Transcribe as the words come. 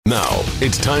Now,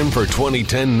 it's time for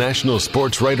 2010 National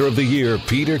Sports Writer of the Year,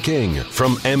 Peter King,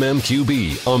 from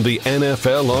MMQB on the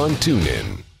NFL on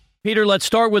TuneIn. Peter, let's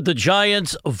start with the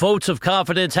Giants. Votes of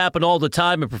confidence happen all the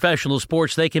time in professional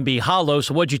sports. They can be hollow.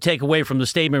 So what'd you take away from the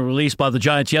statement released by the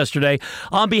Giants yesterday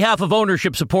on behalf of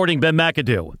ownership supporting Ben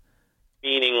McAdoo?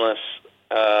 Meaningless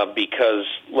because,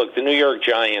 look, the New York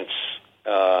Giants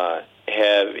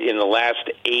have, in the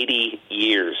last 80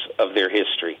 years of their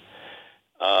history,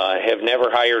 have never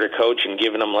hired a coach and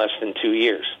given them less than 2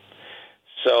 years.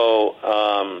 So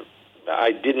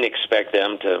I didn't expect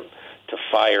them to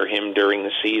fire him during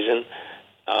the season.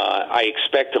 I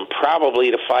expect them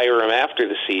probably to fire him after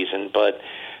the season, but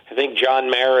I think John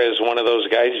Mara is one of those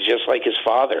guys just like his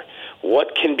father.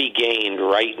 What can be gained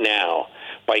right now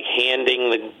by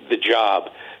handing the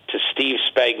job to Steve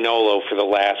Spagnuolo for the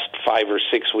last 5 or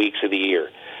 6 weeks of the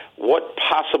year? What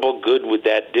possible good would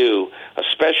that do,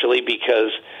 especially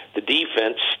because the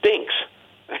defense stinks?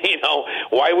 You know,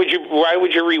 why would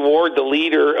you reward the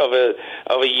leader of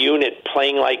a unit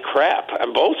playing like crap?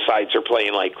 And both sides are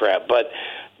playing like crap, but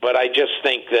I just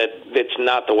think that it's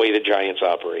not the way the Giants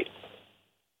operate.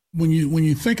 When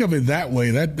you think of it that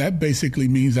way, that basically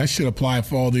means that should apply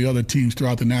for all the other teams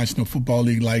throughout the National Football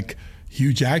League, like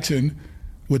Hugh Jackson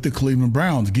with the Cleveland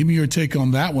Browns. Give me your take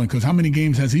on that one, because how many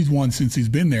games has he won since he's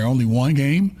been there? Only one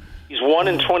game? He's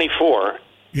 1-24.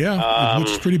 Yeah,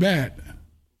 which is pretty bad.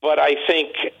 But I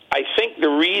think the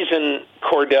reason,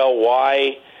 Cordell,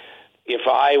 why if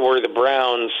I were the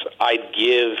Browns, I'd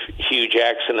give Hugh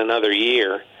Jackson another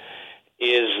year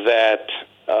is that,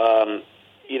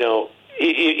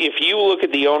 if you look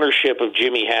at the ownership of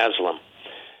Jimmy Haslam,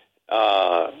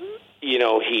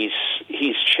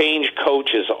 he's changed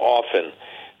coaches often.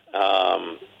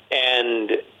 And,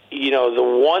 the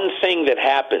one thing that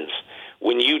happens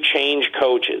when you change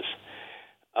coaches,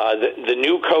 the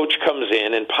new coach comes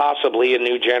in and possibly a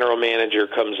new general manager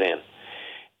comes in.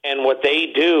 And what they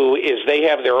do is they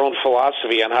have their own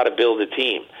philosophy on how to build a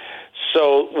team.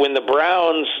 So when the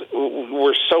Browns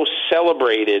were so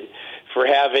celebrated for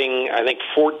having, I think,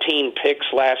 14 picks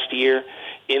last year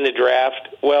in the draft,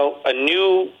 well, a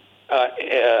new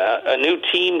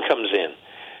team comes in,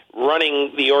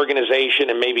 running the organization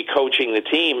and maybe coaching the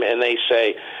team, and they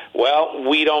say, well,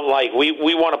 we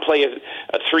want to play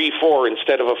a 3-4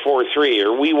 instead of a 4-3,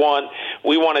 or we want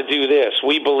to do this.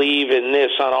 We believe in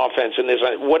this on offense and this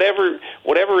on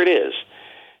whatever it is.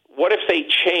 What if they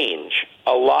change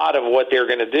a lot of what they're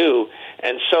going to do,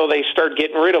 and so they start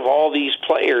getting rid of all these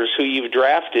players who you've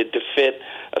drafted to fit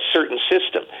a certain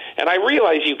system? And I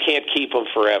realize you can't keep them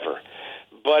forever.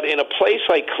 But in a place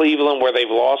like Cleveland where they've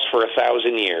lost for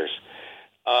 1,000 years,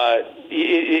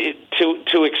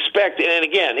 to expect, and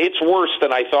again, it's worse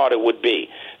than I thought it would be,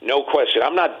 no question.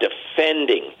 I'm not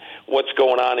defending what's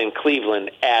going on in Cleveland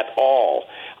at all.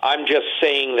 I'm just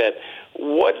saying that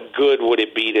what good would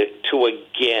it be to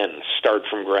again start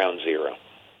from ground zero?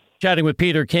 Chatting with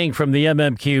Peter King from the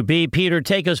MMQB. Peter,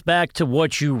 take us back to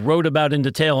what you wrote about in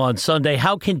detail on Sunday.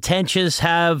 How contentious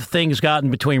have things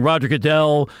gotten between Roger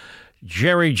Goodell,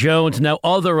 Jerry Jones, now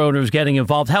other owners getting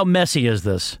involved? How messy is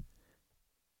this?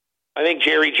 I think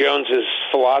Jerry Jones's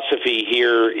philosophy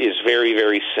here is very,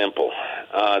 very simple.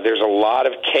 There's a lot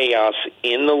of chaos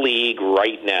in the league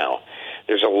right now.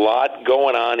 There's a lot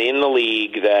going on in the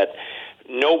league that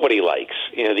nobody likes.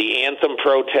 The anthem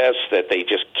protests that they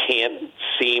just can't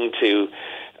seem to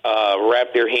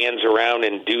wrap their hands around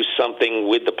and do something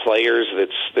with the players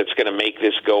that's going to make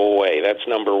this go away. That's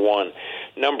number one.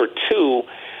 Number two,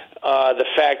 the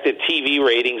fact that TV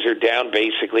ratings are down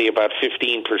basically about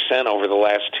 15% over the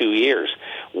last 2 years.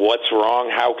 What's wrong?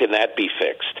 How can that be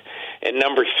fixed? And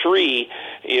number three,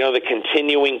 the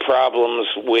continuing problems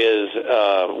with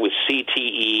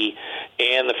CTE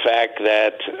and the fact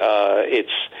that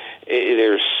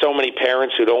there's so many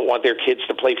parents who don't want their kids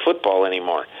to play football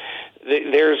anymore.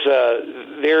 There's a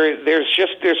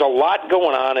lot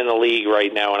going on in the league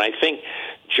right now, and I think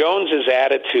Jones's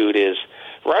attitude is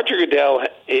Roger Goodell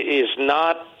is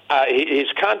not his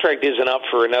contract isn't up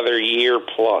for another year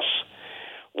plus.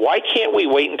 Why can't we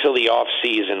wait until the off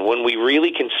season when we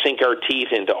really can sink our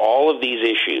teeth into all of these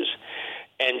issues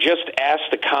and just ask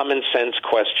the common sense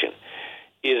question?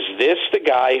 Is this the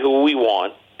guy who we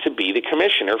want to be the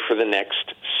commissioner for the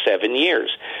next 7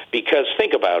 years? Because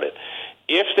think about it.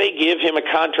 If they give him a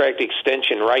contract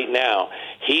extension right now,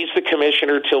 he's the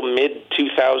commissioner till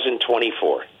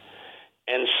mid-2024.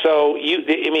 And so,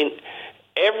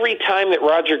 every time that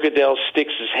Roger Goodell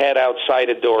sticks his head outside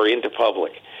a door into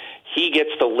public, he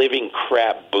gets the living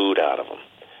crap booed out of him.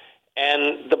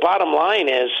 And the bottom line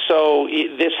is, so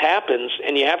this happens,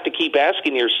 and you have to keep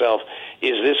asking yourself,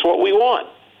 is this what we want?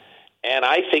 And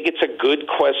I think it's a good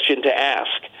question to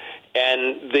ask.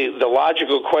 And the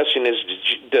logical question is,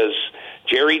 does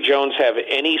Jerry Jones have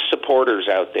any supporters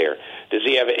out there? Does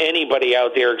he have anybody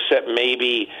out there except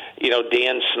maybe,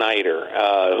 Dan Snyder,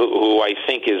 who I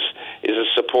think is a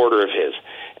supporter of his?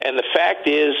 And the fact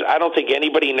is, I don't think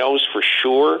anybody knows for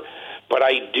sure, but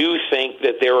I do think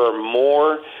that there are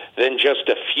more than just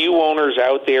a few owners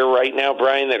out there right now,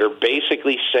 Brian, that are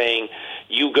basically saying,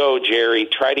 you go, Jerry,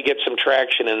 try to get some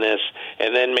traction in this,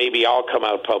 and then maybe I'll come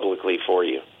out publicly for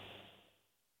you.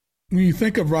 When you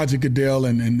think of Roger Goodell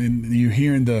and you're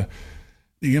hearing the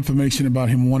information about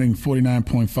him wanting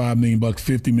 $49.5 million,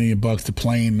 $50 million to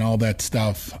play and all that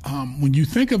stuff, when you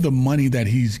think of the money that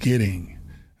he's getting,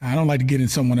 I don't like to get in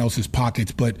someone else's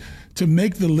pockets, but to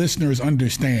make the listeners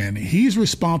understand, he's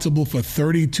responsible for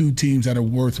 32 teams that are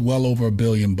worth well over $1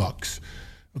 billion.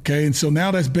 Okay, and so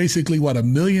now that's basically $1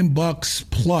 million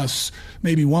plus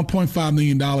maybe $1.5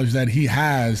 million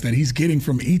that he's getting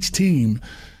from each team,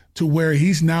 to where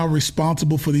he's now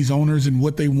responsible for these owners and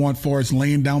what they want for us,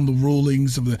 laying down the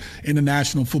rulings of the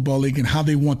International Football League and how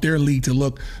they want their league to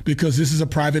look, because this is a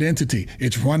private entity.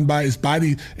 It's owned by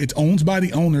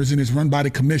the owners and it's run by the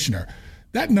commissioner.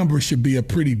 That number should be a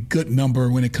pretty good number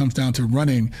when it comes down to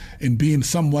running and being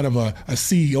somewhat of a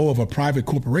CEO of a private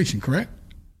corporation, correct?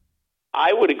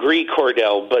 I would agree,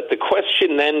 Cordell, but the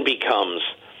question then becomes,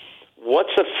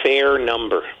 what's a fair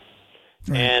number?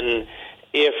 Right. And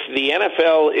if the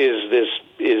NFL is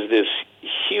this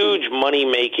huge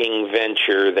money-making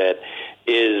venture that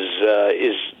is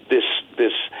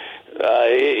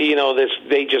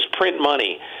they just print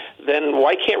money, then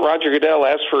why can't Roger Goodell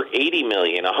ask for $80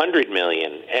 million, $100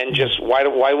 million, and just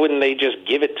why wouldn't they just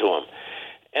give it to him?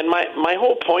 And my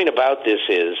whole point about this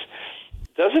is,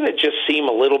 doesn't it just seem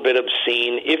a little bit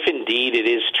obscene, if indeed it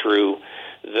is true,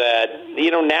 that,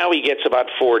 now he gets about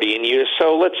 40, and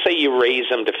so let's say you raise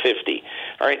him to 50.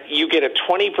 All right, you get a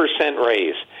 20%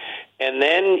 raise. And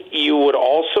then you would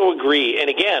also agree, and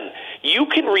again, you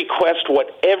can request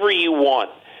whatever you want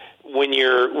when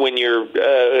you're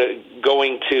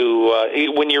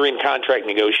in contract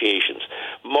negotiations.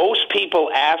 Most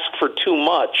people ask for too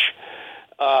much,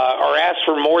 or ask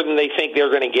for more than they think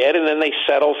they're going to get, and then they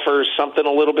settle for something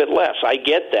a little bit less. I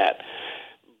get that,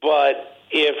 but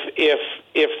if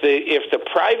the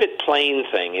private plane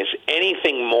thing is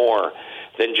anything more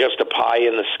than just a pie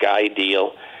in the sky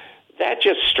deal, that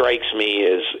just strikes me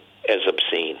as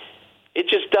obscene. It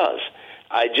just does.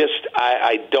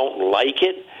 I don't like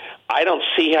it. I don't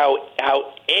see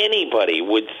how anybody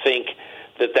would think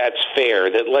that that's fair.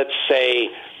 That, let's say,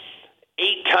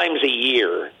 8 times a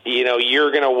year,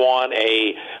 you're going to want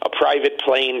a private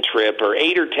plane trip, or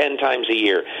 8 or 10 times a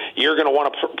year, you're going to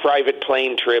want a private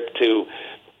plane trip to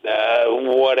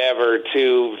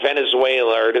to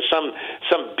Venezuela or to some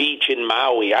beach in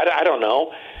Maui. I don't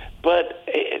know, but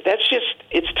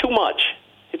it's too much.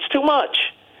 It's too much.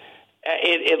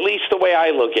 At least the way I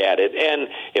look at it. And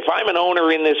if I'm an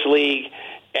owner in this league,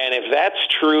 and if that's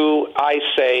true, I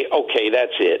say, okay,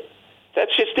 that's it.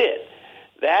 That's just it.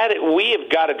 That we have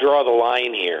got to draw the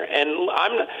line here. And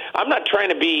I'm not trying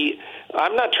to be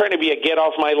a get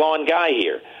off my lawn guy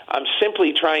here. I'm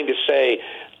simply trying to say,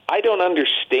 I don't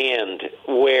understand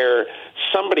where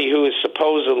somebody who is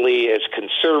supposedly as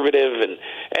conservative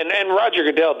and Roger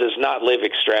Goodell does not live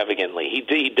extravagantly.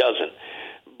 He doesn't.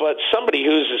 But somebody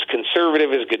who's as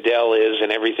conservative as Goodell is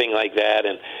and everything like that,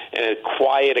 and as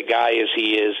quiet a guy as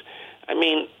he is, I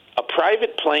mean, a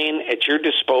private plane at your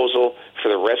disposal for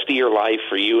the rest of your life,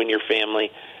 for you and your family,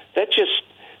 that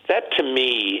to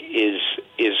me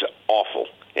is awful.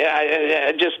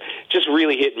 It just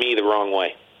really hit me the wrong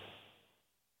way.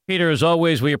 Peter, as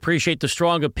always, we appreciate the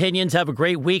strong opinions. Have a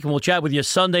great week, and we'll chat with you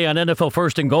Sunday on NFL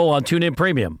First and Goal on TuneIn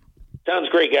Premium. Sounds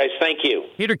great, guys. Thank you.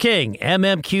 Peter King,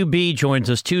 MMQB, joins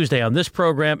us Tuesday on this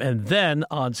program, and then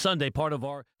on Sunday, part of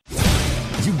our...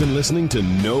 You've been listening to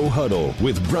No Huddle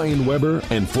with Brian Weber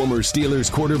and former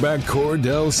Steelers quarterback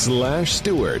Cordell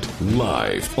 /Stewart,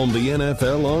 live on the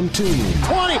NFL on TuneIn.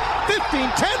 20, 15,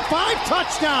 10, 5,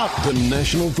 touchdown. The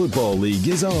National Football League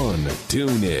is on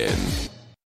TuneIn.